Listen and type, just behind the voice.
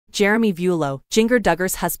Jeremy Vuolo, Jinger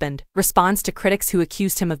Duggar's husband, responds to critics who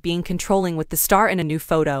accused him of being controlling with the star in a new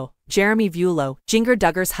photo. Jeremy Vuolo, Jinger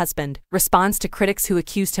Duggar's husband, responds to critics who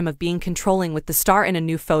accused him of being controlling with the star in a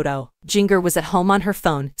new photo. Jinger was at home on her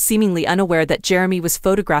phone, seemingly unaware that Jeremy was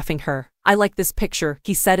photographing her. "I like this picture,"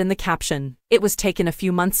 he said in the caption. It was taken a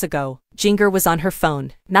few months ago. Jinger was on her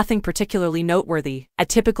phone. Nothing particularly noteworthy, a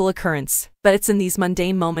typical occurrence. "But it's in these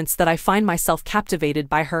mundane moments that I find myself captivated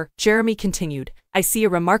by her," Jeremy continued. "I see a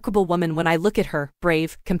remarkable woman when I look at her,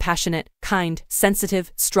 brave, compassionate, kind,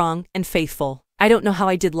 sensitive, strong, and faithful. I don't know how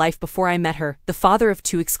I did life before I met her," the father of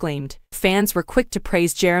two exclaimed. Fans were quick to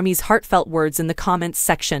praise Jeremy's heartfelt words in the comments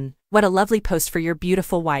section. "What a lovely post for your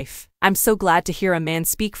beautiful wife. I'm so glad to hear a man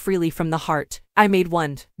speak freely from the heart. I made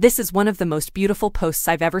one. This is one of the most beautiful posts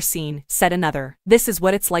I've ever seen," said another. "This is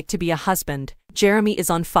what it's like to be a husband." Jeremy is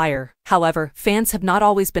on fire. However, fans have not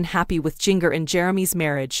always been happy with Jinger and Jeremy's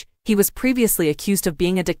marriage. He was previously accused of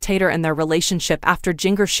being a dictator in their relationship after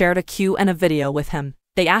Jinger shared a Q&A video with him.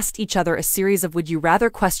 They asked each other a series of would-you-rather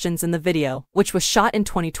questions in the video, which was shot in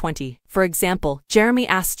 2020. For example, Jeremy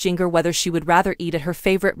asked Jinger whether she would rather eat at her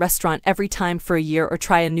favorite restaurant every time for a year or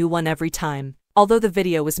try a new one every time. Although the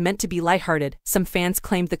video was meant to be lighthearted, some fans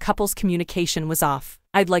claimed the couple's communication was off.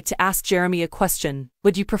 "I'd like to ask Jeremy a question.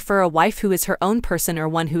 Would you prefer a wife who is her own person or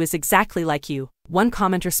one who is exactly like you?" One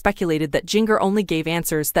commenter speculated that Jinger only gave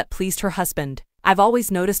answers that pleased her husband. "I've always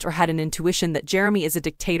noticed or had an intuition that Jeremy is a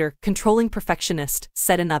dictator, controlling perfectionist,"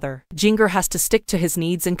 said another. "Jinger has to stick to his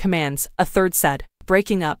needs and commands," a third said.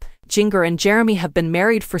 Breaking up. Jinger and Jeremy have been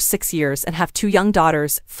married for 6 years and have 2 young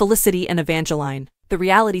daughters, Felicity and Evangeline. The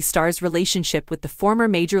reality star's relationship with the former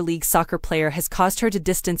Major League Soccer player has caused her to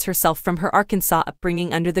distance herself from her Arkansas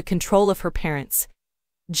upbringing under the control of her parents,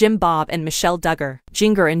 Jim Bob and Michelle Duggar.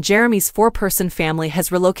 Jinger and Jeremy's 4-person family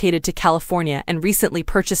has relocated to California and recently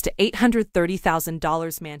purchased a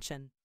 $830,000 mansion.